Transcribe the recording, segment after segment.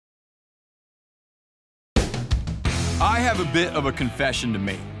have a bit of a confession to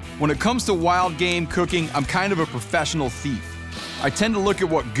make. When it comes to wild game cooking, I'm kind of a professional thief. I tend to look at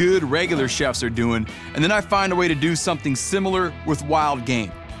what good regular chefs are doing, and then I find a way to do something similar with wild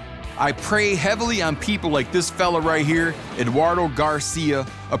game. I prey heavily on people like this fella right here, Eduardo Garcia,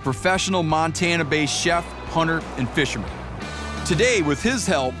 a professional Montana-based chef, hunter, and fisherman. Today, with his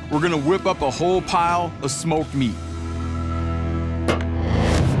help, we're gonna whip up a whole pile of smoked meat.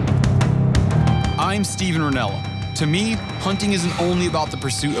 I'm Steven Ranella. To me, hunting isn't only about the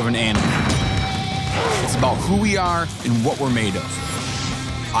pursuit of an animal. It's about who we are and what we're made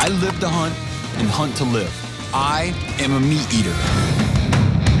of. I live to hunt and hunt to live. I am a meat eater.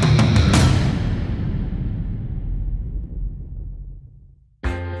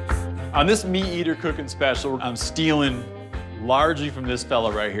 On this meat eater cooking special, I'm stealing largely from this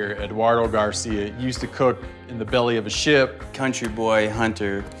fella right here, Eduardo Garcia. He used to cook in the belly of a ship. Country boy,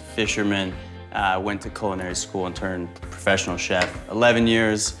 hunter, fisherman. Went to culinary school and turned professional chef. 11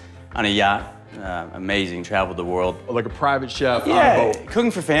 years on a yacht. Amazing, traveled the world. Like a private chef on a Yeah, boat.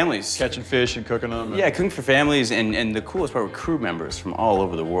 cooking for families. Catching fish and cooking them. Yeah, cooking for families, and the coolest part were crew members from all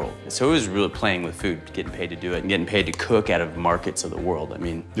over the world. So it was really playing with food, getting paid to do it, and getting paid to cook out of markets of the world. I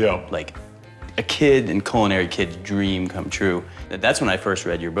mean, yeah, like a kid and culinary kid's dream come true. That's when I first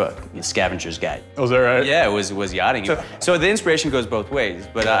read your book, The Scavenger's Guide. Oh, is that right? Yeah, it was yachting. So the inspiration goes both ways.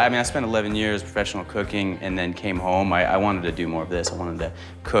 But I mean, I spent 11 years professional cooking and then came home. I wanted to do more of this. I wanted to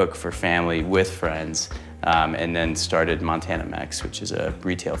cook for family, with friends, and then started Montana Mex, which is a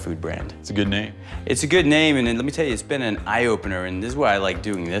retail food brand. It's a good name. It's a good name, and let me tell you, it's been an eye-opener, and this is why I like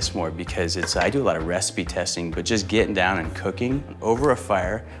doing this more, because I do a lot of recipe testing, but just getting down and cooking over a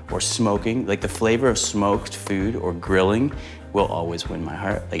fire or smoking, like the flavor of smoked food or grilling will always win my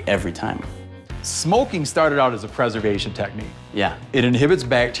heart, like every time. Smoking started out as a preservation technique. Yeah. It inhibits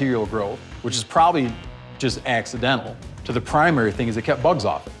bacterial growth, which is probably just accidental. To the primary thing is it kept bugs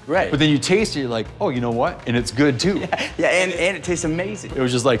off it. Right. But then you taste it, you're like, oh, you know what? And it's good too. Yeah, and it tastes amazing. It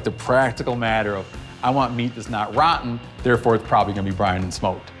was just like the practical matter of, I want meat that's not rotten, therefore it's probably gonna be brined and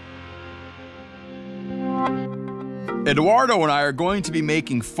smoked. Eduardo and I are going to be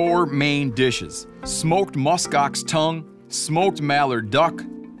making 4 main dishes: smoked muskox tongue, smoked mallard duck,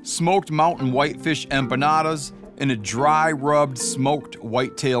 smoked mountain whitefish empanadas, and a dry rubbed smoked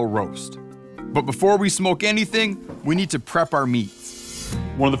whitetail roast. But before we smoke anything, we need to prep our meats.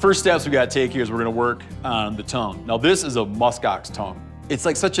 One of the first steps we gotta take here is we're gonna work on the tongue. Now this is a muskox tongue. It's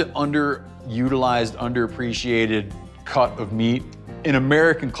like such an underutilized, underappreciated cut of meat. In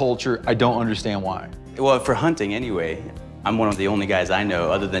American culture, I don't understand why. Well, for hunting anyway, I'm one of the only guys I know,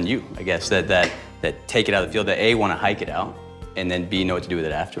 other than you, I guess, that take it out of the field, that A, wanna hike it out, and then B, know what to do with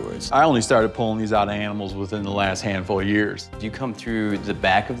it afterwards. I only started pulling these out of animals within the last handful of years. Do you come through the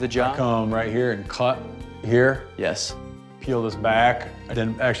back of the jaw? I come right here and cut here. Yes. Peel this back, and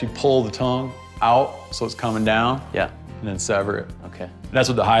then actually pull the tongue out so it's coming down. Yeah. And then sever it. Okay. And that's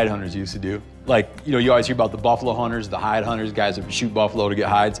what the hide hunters used to do. Like, you know, you always hear about the buffalo hunters, the hide hunters, guys that shoot buffalo to get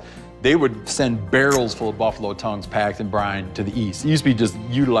hides. They would send barrels full of buffalo tongues packed and brined to the east. It used to be just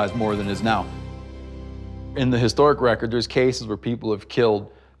utilized more than it is now. In the historic record, there's cases where people have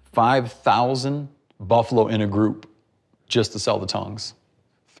killed 5,000 buffalo in a group just to sell the tongues.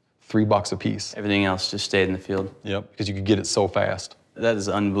 $3 a piece. Everything else just stayed in the field? Yep, because you could get it so fast. That is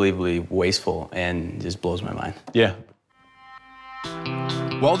unbelievably wasteful and just blows my mind. Yeah.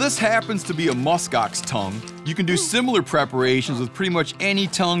 While this happens to be a muskox tongue, you can do similar preparations with pretty much any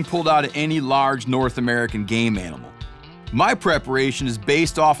tongue pulled out of any large North American game animal. My preparation is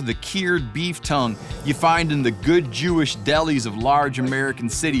based off of the cured beef tongue you find in the good Jewish delis of large American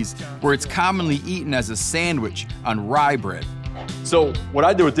cities, where it's commonly eaten as a sandwich on rye bread. So what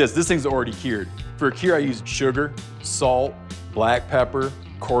I do with this thing's already cured. For a cure, I use sugar, salt, black pepper,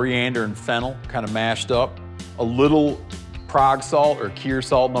 coriander, and fennel, kind of mashed up. A little Prague salt or cure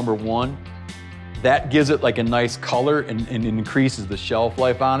salt #1. That gives it like a nice color and increases the shelf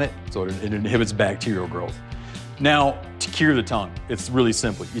life on it, so it inhibits bacterial growth. Now, to cure the tongue, it's really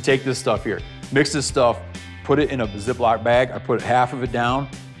simple. You take this stuff here, mix this stuff, put it in a Ziploc bag. I put half of it down,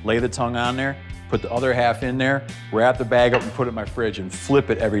 lay the tongue on there, put the other half in there, wrap the bag up and put it in my fridge and flip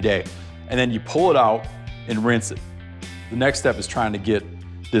it every day. And then you pull it out and rinse it. The next step is trying to get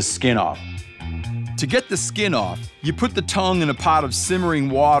this skin off. To get the skin off, you put the tongue in a pot of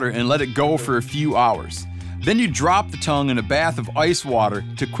simmering water and let it go for a few hours. Then you drop the tongue in a bath of ice water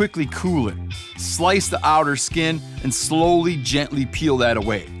to quickly cool it. Slice the outer skin and slowly, gently peel that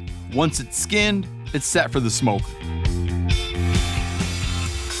away. Once it's skinned, it's set for the smoker.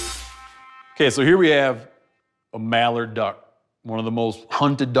 Okay, so here we have a mallard duck, one of the most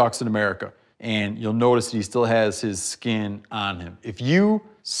hunted ducks in America. and you'll notice that he still has his skin on him. If you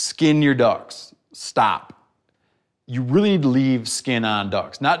skin your ducks, stop. You really need to leave skin on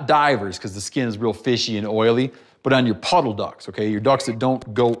ducks. Not divers, because the skin is real fishy and oily, but on your puddle ducks, okay? Your ducks that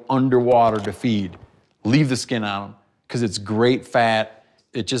don't go underwater to feed, leave the skin on them, because it's great fat.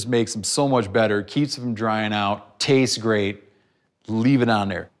 It just makes them so much better, keeps them drying out, tastes great. Leave it on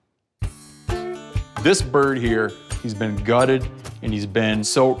there. This bird here, he's been gutted and he's been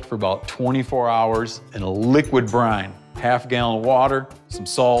soaked for about 24 hours in a liquid brine. Half a gallon of water, some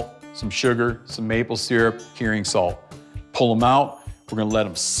salt, some sugar, some maple syrup, curing salt. Pull them out. We're gonna let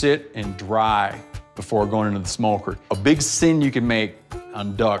them sit and dry before going into the smoker. A big sin you can make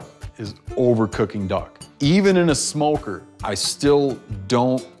on duck is overcooking duck. Even in a smoker, I still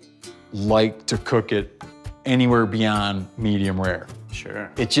don't like to cook it anywhere beyond medium rare. Sure.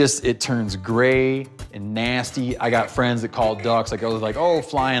 It turns gray and nasty. I got friends that call ducks like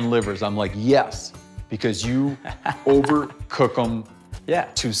flying livers. I'm like, yes, because you overcook them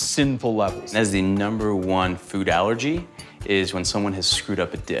to sinful levels. As the #1 food allergy is when someone has screwed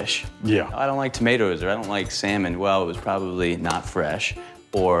up a dish. Yeah. I don't like tomatoes, or I don't like salmon. Well, it was probably not fresh,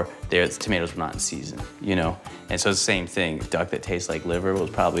 or the tomatoes were not in season, you know? And so it's the same thing. Duck that tastes like liver was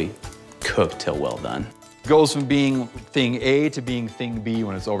probably cooked till well done. Goes from being thing A to being thing B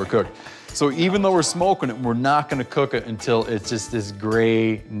when it's overcooked. So even though we're smoking it, we're not gonna cook it until it's just this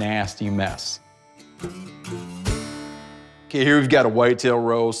gray, nasty mess. Okay, here we've got a whitetail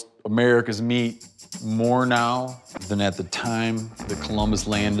roast, America's meat, more now than at the time that Columbus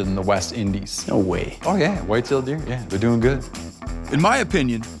landed in the West Indies. No way. Oh yeah, whitetail deer, yeah, they're doing good. In my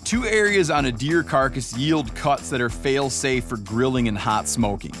opinion, 2 areas on a deer carcass yield cuts that are fail-safe for grilling and hot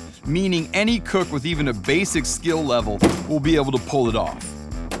smoking, meaning any cook with even a basic skill level will be able to pull it off.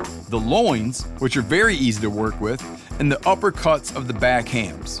 The loins, which are very easy to work with, and the upper cuts of the back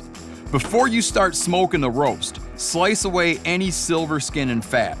hams. Before you start smoking the roast, slice away any silver skin and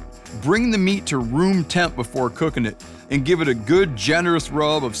fat. Bring the meat to room temp before cooking it, and give it a good generous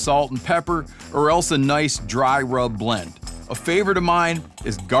rub of salt and pepper, or else a nice dry rub blend. A favorite of mine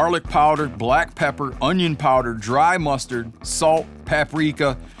is garlic powder, black pepper, onion powder, dry mustard, salt,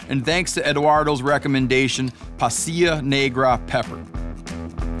 paprika, and thanks to Eduardo's recommendation, pasilla negra pepper.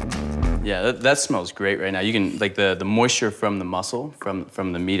 Yeah, that smells great right now. You can, like the moisture from the muscle,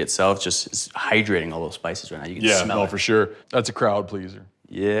 from the meat itself, just is hydrating all those spices right now. You can smell it. For sure. That's a crowd pleaser.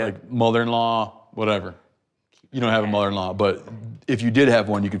 Yeah. Like mother-in-law, whatever. You don't have a mother-in-law, but if you did have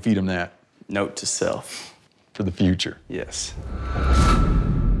one, you could feed them that. Note to self. For the future. Yes.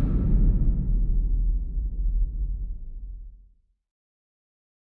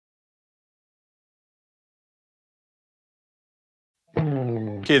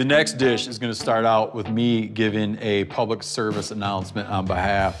 Okay, the next dish is gonna start out with me giving a public service announcement on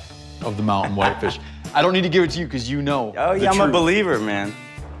behalf of the mountain whitefish. I don't need to give it to you because you know. Oh yeah, I'm a believer, man.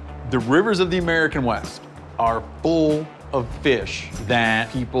 The rivers of the American West are full of fish that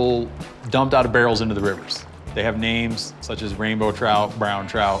people dumped out of barrels into the rivers. They have names such as rainbow trout, brown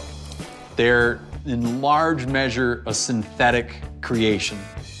trout. They're in large measure a synthetic creation.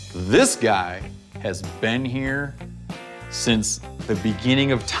 This guy has been here since the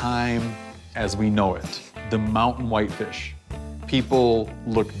beginning of time as we know it, the mountain whitefish. People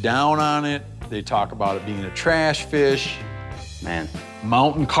look down on it. They talk about it being a trash fish. Man.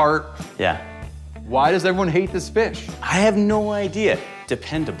 Mountain carp. Yeah. Why does everyone hate this fish? I have no idea.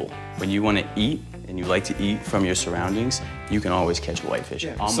 Dependable. When you want to eat and you like to eat from your surroundings, you can always catch a whitefish.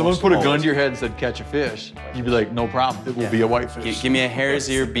 If someone put a gun to your head and said, catch a fish, you'd be like, no problem, it will be a whitefish. Give me a hare's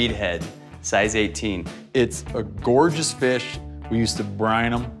ear bead head, size 18. It's a gorgeous fish. We used to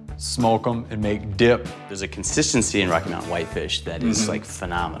brine them, smoke them, and make dip. There's a consistency in Rocky Mountain whitefish that is like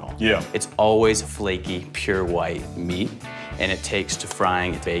phenomenal. Yeah. It's always flaky, pure white meat, and it takes to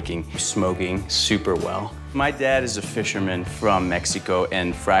frying, baking, smoking super well. My dad is a fisherman from Mexico,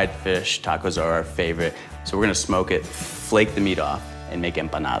 and fried fish tacos are our favorite. So we're gonna smoke it, flake the meat off, and make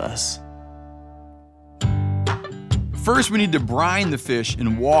empanadas. First, we need to brine the fish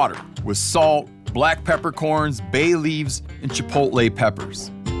in water with salt, black peppercorns, bay leaves, and chipotle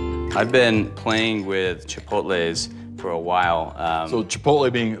peppers. I've been playing with chipotles for a while. So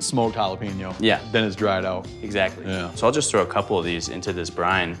chipotle being smoked jalapeno. Yeah. Then it's dried out. Exactly. Yeah. So I'll just throw a couple of these into this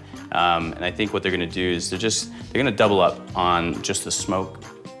brine, and I think what they're gonna do is they're gonna double up on just the smoke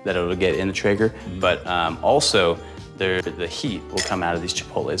that it'll get in the Traeger, but also the heat will come out of these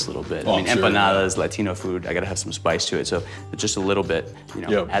chipotles a little bit. I mean, empanadas, Latino food, I gotta have some spice to it, so just a little bit, you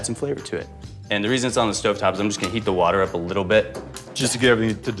know, add some flavor to it. And the reason it's on the stovetop is I'm just gonna heat the water up a little bit. Just to get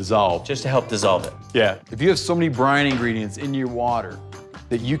everything to dissolve. Just to help dissolve it. Yeah. If you have so many brine ingredients in your water,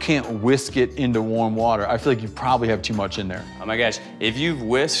 that you can't whisk it into warm water. I feel like you probably have too much in there. Oh my gosh, if you've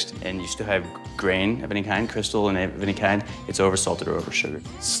whisked and you still have grain of any kind, crystal of any kind, it's oversalted or oversugared.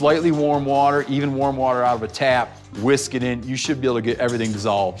 Slightly warm water, even warm water out of a tap, whisk it in. You should be able to get everything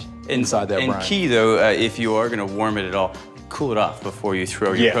dissolved inside that brine. And key though, if you are gonna warm it at all, cool it off before you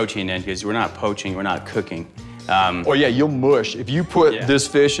throw your protein in, because we're not poaching, we're not cooking. Oh yeah, you'll mush. If you put this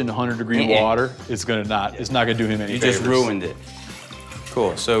fish in 100-degree water, it's not gonna do him any favors. You just ruined it.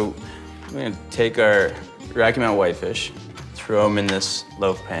 Cool, so we're gonna take our Rocky Mountain whitefish, throw them in this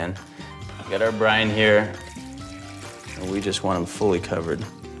loaf pan. Got our brine here, and we just want them fully covered.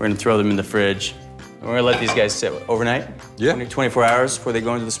 We're gonna throw them in the fridge. And we're gonna let these guys sit overnight? Yeah. 24 hours before they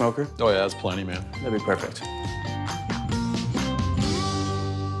go into the smoker? Oh yeah, that's plenty, man. That'd be perfect.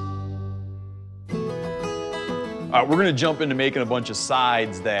 All right, we're gonna jump into making a bunch of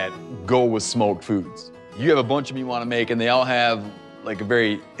sides that go with smoked foods. You have a bunch of them you wanna make, and they all have like a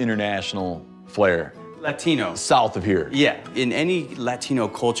very international flair. Latino. South of here. Yeah, in any Latino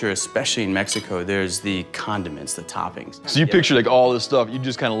culture, especially in Mexico, there's the condiments, the toppings. So you picture like all this stuff, you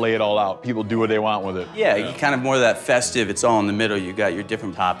just kind of lay it all out. People do what they want with it. Yeah, you kind of more of that festive, it's all in the middle. You got your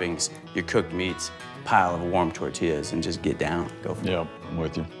different toppings, your cooked meats, pile of warm tortillas, and just get down, go for it. Yeah, I'm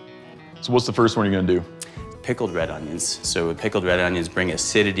with you. So what's the first one you're gonna do? Pickled red onions. So pickled red onions bring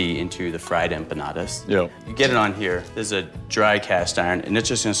acidity into the fried empanadas. Yeah. You get it on here, there's a dry cast iron, and it's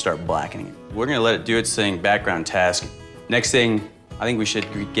just gonna start blackening it. We're gonna let it do its thing, background task. Next thing, I think we should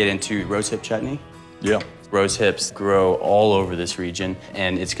get into rose hip chutney. Yeah. Rose hips grow all over this region,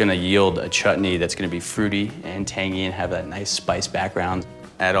 and it's gonna yield a chutney that's gonna be fruity and tangy and have that nice spice background.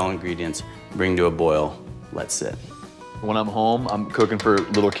 Add all ingredients, bring to a boil, let sit. When I'm home, I'm cooking for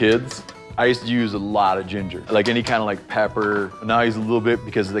little kids. I used to use a lot of ginger, like any kind of like pepper. Now I use a little bit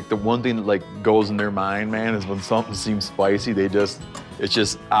because like the one thing that like goes in their mind, man, is when something seems spicy, it's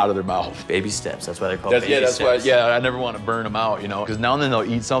just out of their mouth. Baby steps, that's why they're called baby that's steps. why, I never want to burn them out, you know, because now and then they'll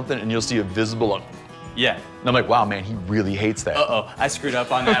eat something and you'll see a visible, yeah. And I'm like, wow, man, he really hates that. Uh-oh, I screwed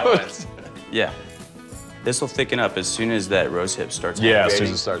up on that one. Yeah. This will thicken up as soon as that rose hip starts Yeah, as soon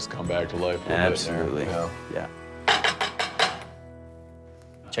as it starts to come back to life. Absolutely, yeah.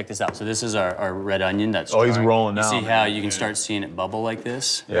 Check this out. So this is our red onion that's he's rolling now. You see how you can start seeing it bubble like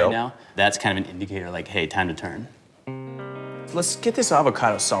this right now? That's kind of an indicator like, hey, time to turn. Let's get this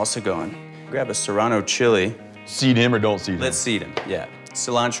avocado salsa going. Grab a serrano chili. Seed him or don't seed him? Let's seed him, yeah.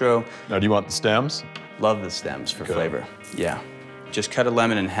 Cilantro. Now, do you want the stems? Love the stems for flavor. Yeah. Just cut a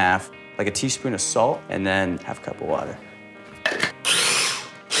lemon in half, like a teaspoon of salt, and then half a cup of water.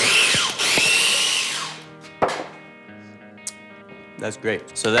 That's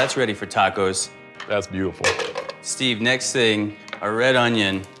great. So that's ready for tacos. That's beautiful. Steve, next thing, our red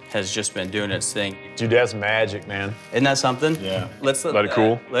onion has just been doing its thing. Dude, that's magic, man. Isn't that something? Yeah. Let's let it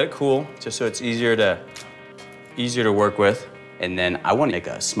cool. Let it cool, just so it's easier to work with. And then I want to make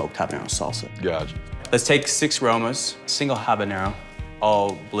a smoked habanero salsa. Gotcha. Let's take 6 Romas, single habanero.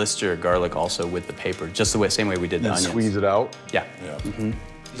 I'll blister garlic also with the paper, just the same way we did the onions. Squeeze it out? Yeah.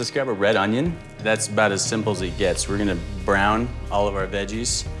 Let's grab a red onion. That's about as simple as it gets. We're gonna brown all of our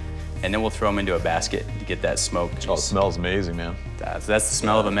veggies, and then we'll throw them into a basket to get that smoke juice. Oh, it smells amazing, man. That's the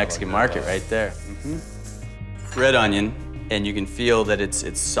smell of a Mexican market right there. Red onion, and you can feel that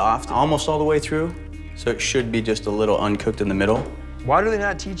it's soft almost all the way through, so it should be just a little uncooked in the middle. Why do they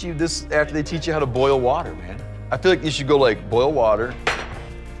not teach you this after they teach you how to boil water, man? I feel like you should go like boil water,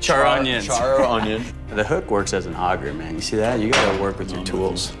 char onions. Char onion. The hook works as an auger, man. You see that? You gotta work with your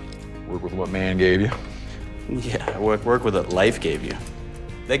tools. Work with what man gave you. Yeah, work with what life gave you.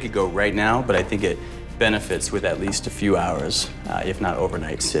 They could go right now, but I think it benefits with at least a few hours, if not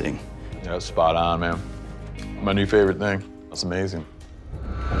overnight sitting. Yeah, that's spot on, man. My new favorite thing. That's amazing.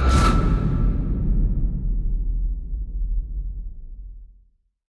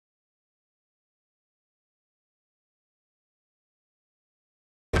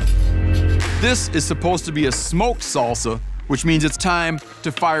 This is supposed to be a smoked salsa, which means it's time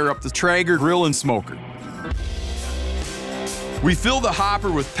to fire up the Traeger grill and smoker. We fill the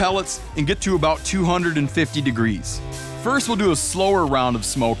hopper with pellets and get to about 250 degrees. First, we'll do a slower round of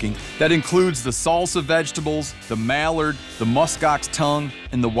smoking that includes the salsa vegetables, the mallard, the muskox tongue,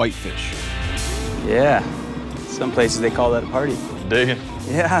 and the whitefish. Yeah, some places they call that a party. Digging.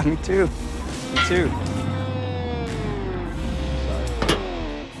 Yeah, me too. Me too.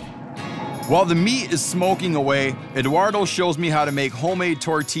 While the meat is smoking away, Eduardo shows me how to make homemade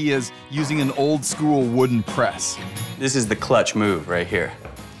tortillas using an old school wooden press. This is the clutch move right here,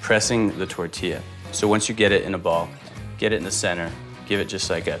 pressing the tortilla. So once you get it in a ball, get it in the center, give it just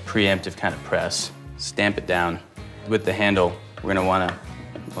like a preemptive kind of press, stamp it down. With the handle, we're gonna wanna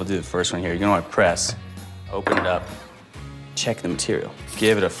We'll do the first one here. You're gonna wanna press, open it up, check the material.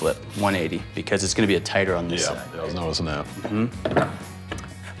 Give it a flip, 180, because it's gonna be a tighter on this side. Yeah, I was noticing that.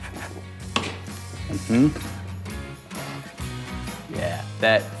 Yeah,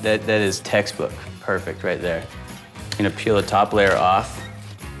 that is textbook. Perfect right there. You're gonna peel the top layer off,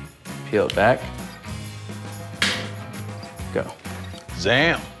 peel it back, go.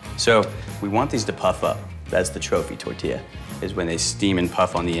 Zam. So we want these to puff up. That's the trophy tortilla, is when they steam and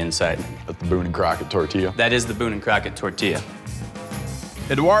puff on the inside. That's the Boone and Crockett tortilla. That is the Boone and Crockett tortilla.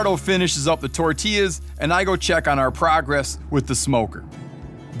 Eduardo finishes up the tortillas, and I go check on our progress with the smoker.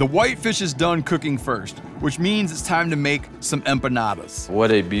 The whitefish is done cooking first, which means it's time to make some empanadas.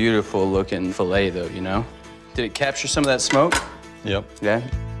 What a beautiful looking fillet though, you know? Did it capture some of that smoke? Yep. Yeah.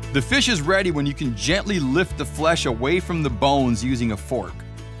 The fish is ready when you can gently lift the flesh away from the bones using a fork.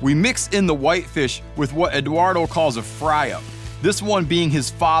 We mix in the whitefish with what Eduardo calls a fry-up, this one being his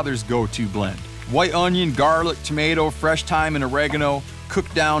father's go-to blend. White onion, garlic, tomato, fresh thyme, and oregano,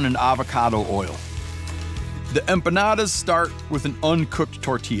 cooked down in avocado oil. The empanadas start with an uncooked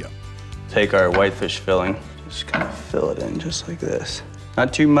tortilla. Take our whitefish filling, just kind of fill it in just like this.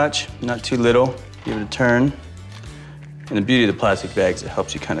 Not too much, not too little. Give it a turn. And the beauty of the plastic bags, it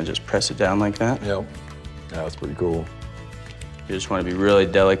helps you kind of just press it down like that. Yep. Yeah, that's pretty cool. You just want to be really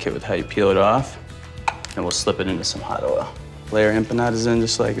delicate with how you peel it off, and we'll slip it into some hot oil. Layer empanadas in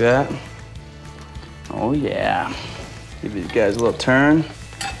just like that. Oh yeah. Give these guys a little turn.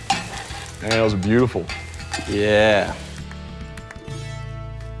 Man, those are beautiful. Yeah.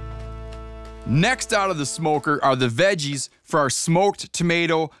 Next out of the smoker are the veggies for our smoked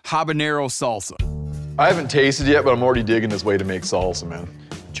tomato habanero salsa. I haven't tasted yet, but I'm already digging this way to make salsa, man.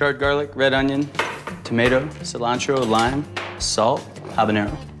 Charred garlic, red onion, tomato, cilantro, lime, salt,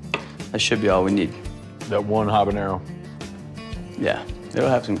 habanero. That should be all we need. That one habanero. Yeah, it'll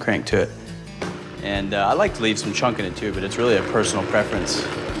have some crank to it. And I like to leave some chunk in it too, but it's really a personal preference.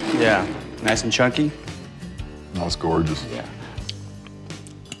 Yeah, nice and chunky. That's gorgeous. Yeah.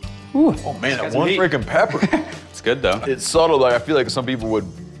 Ooh. Oh man, that one freaking pepper. It's good though. It's subtle. Like I feel like some people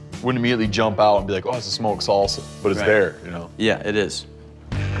wouldn't immediately jump out and be like, "Oh, it's a smoked salsa," but it's there, you know. Yeah, it is.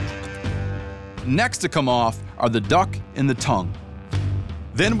 Next to come off are the duck and the tongue.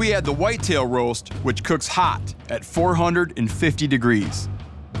 Then we add the whitetail roast, which cooks hot at 450 degrees.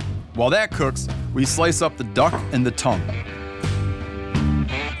 While that cooks, we slice up the duck and the tongue.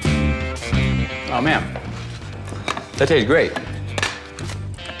 Oh man, that tastes great.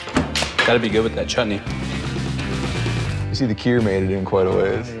 Gotta be good with that chutney. You see the cure made it in quite a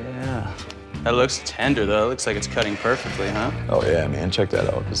ways. Yeah. That looks tender though. It looks like it's cutting perfectly, huh? Oh yeah, man, check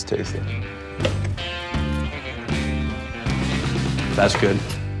that out. Just taste it. That's good.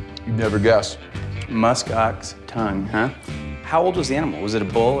 You'd never guess. Musk ox tongue, huh? How old was the animal? Was it a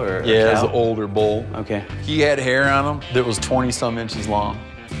bull or a Yeah, cow? it's an older bull. Okay. He had hair on him that was 20-some inches long.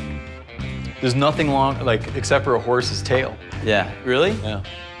 There's nothing long, like, except for a horse's tail. Yeah. Really? Yeah.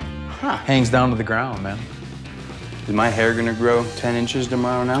 Huh. Hangs down to the ground, man. Is my hair gonna grow 10 inches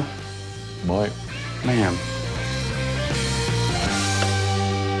tomorrow now? Might. Man.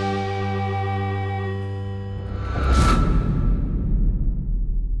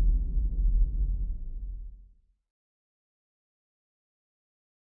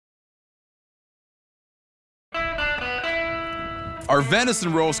 Our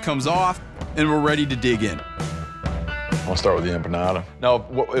venison roast comes off, and we're ready to dig in. I'll start with the empanada. Now,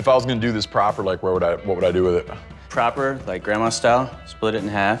 if I was gonna do this proper, like, what would I do with it? Proper, like grandma style, split it in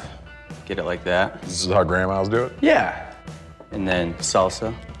half, get it like that. This is how grandmas do it? Yeah. And then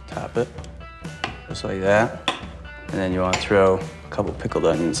salsa, top it, just like that. And then you want to throw a couple pickled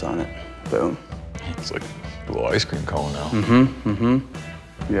onions on it. Boom. It's like a little ice cream cone now.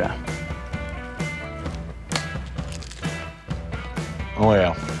 Yeah. Oh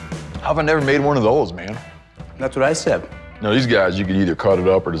yeah. How have I never made one of those, man? That's what I said. No, these guys, you could either cut it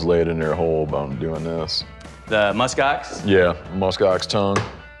up or just lay it in there whole about doing this. The muskox? Yeah, muskox tongue.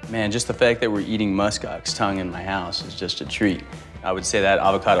 Man, just the fact that we're eating muskox tongue in my house is just a treat. I would say that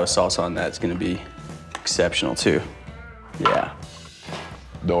avocado salsa on that's gonna be exceptional too. Yeah.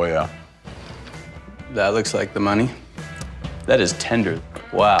 Oh yeah. That looks like the money. That is tender.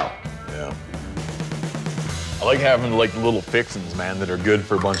 Wow. Yeah. I like having like little fixings, man, that are good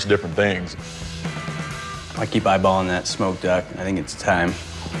for a bunch of different things. I keep eyeballing that smoked duck. I think it's time.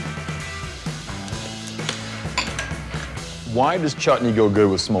 Why does chutney go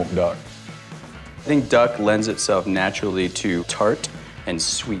good with smoked duck? I think duck lends itself naturally to tart and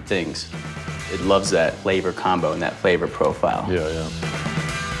sweet things. It loves that flavor combo and that flavor profile. Yeah, yeah.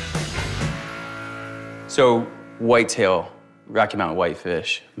 So whitetail, Rocky Mountain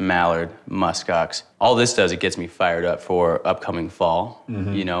whitefish, mallard, muskox. All this does, it gets me fired up for upcoming fall,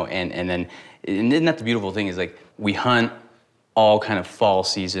 you know, and isn't that the beautiful thing is like we hunt all kind of fall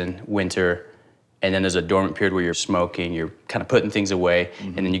season, winter, and then there's a dormant period where you're smoking, you're kind of putting things away,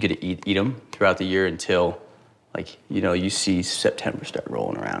 and then you get to eat them throughout the year until, like, you know, you see September start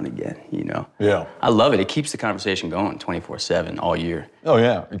rolling around again, you know? Yeah. I love it. It keeps the conversation going 24/7 all year. Oh,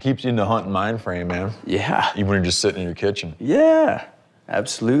 yeah. It keeps you in the hunting mind frame, man. Yeah. Even when you're just sitting in your kitchen. Yeah,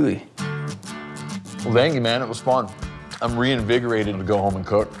 absolutely. Well, thank you, man. It was fun. I'm reinvigorated to go home and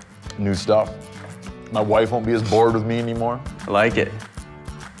cook new stuff. My wife won't be as bored with me anymore. I like it.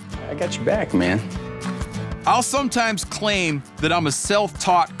 I got your back, man. I'll sometimes claim that I'm a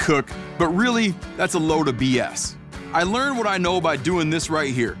self-taught cook, but really, that's a load of BS. I learned what I know by doing this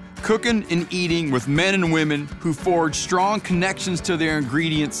right here, cooking and eating with men and women who forge strong connections to their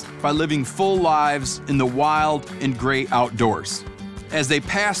ingredients by living full lives in the wild and great outdoors. As they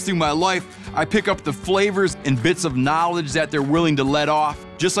pass through my life, I pick up the flavors and bits of knowledge that they're willing to let off,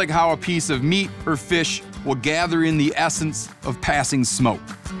 just like how a piece of meat or fish will gather in the essence of passing smoke.